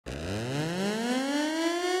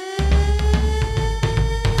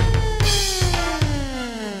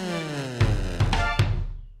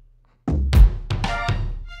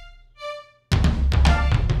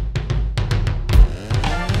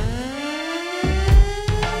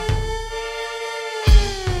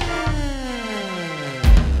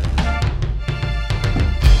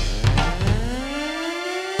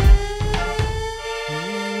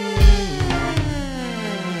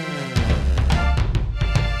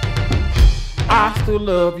I still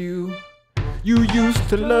love you. You used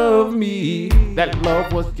to love me. That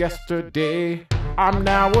love was yesterday. I'm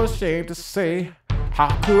now ashamed to say,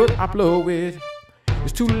 how could I blow it?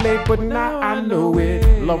 It's too late, but now I know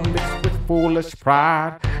it. Love mixed with foolish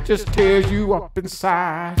pride just tears you up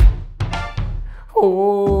inside.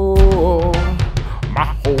 Oh, my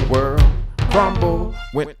whole world crumbled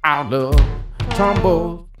when our love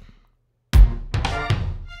tumbled.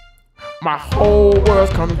 My whole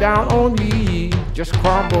world's come down on me, just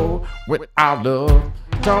crumble when our love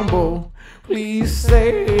tumble. Please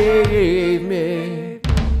save me.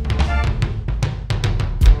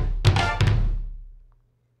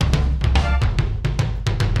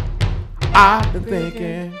 I've been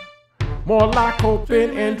thinking, more like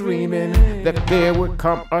hoping and dreaming, that there would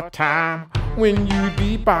come a time when you'd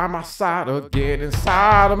be by my side again.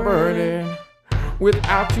 Inside I'm burning.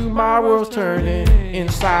 Without you my world's turning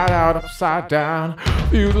inside out, upside down.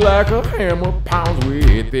 Feels like a hammer pounds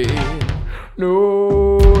within.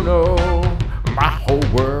 No, no, my whole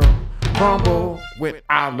world crumble when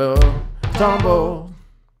our love tumble.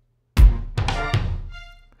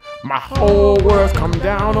 My whole world's come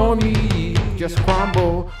down on me, just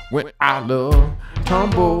crumble when our love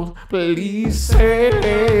tumble. Please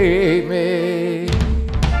save me.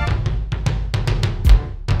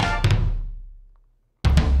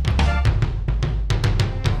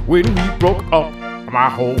 When we broke up, my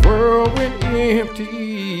whole world went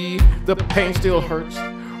empty. The pain still hurts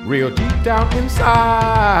real deep down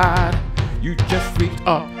inside. You just reached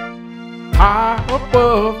up high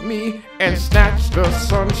above me and snatched the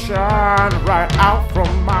sunshine right out from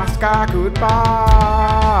my sky.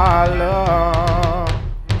 Goodbye, love.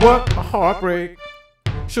 What a heartbreak.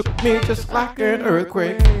 Shook me just like an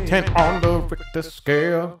earthquake. 10 on the Richter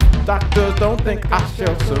scale. Doctors don't think I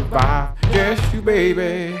shall survive. Just you,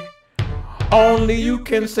 baby. Only you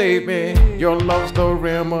can save me. Your love's the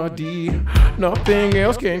remedy. Nothing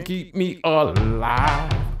else can keep me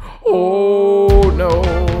alive. Oh no,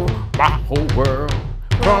 my whole world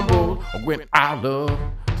crumbled when our love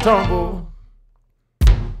tumbled.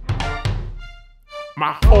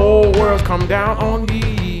 My whole world's come down on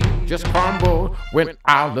me, just crumbled when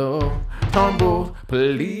our love tumbled.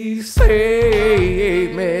 Please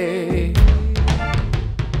save me.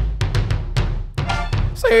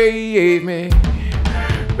 Save me,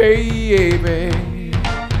 baby.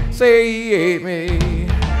 Save me,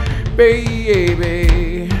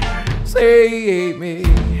 baby. Save me,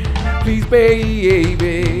 please,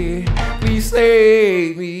 baby. Please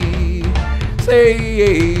save me.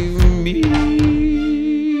 Save me.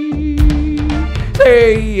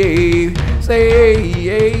 Save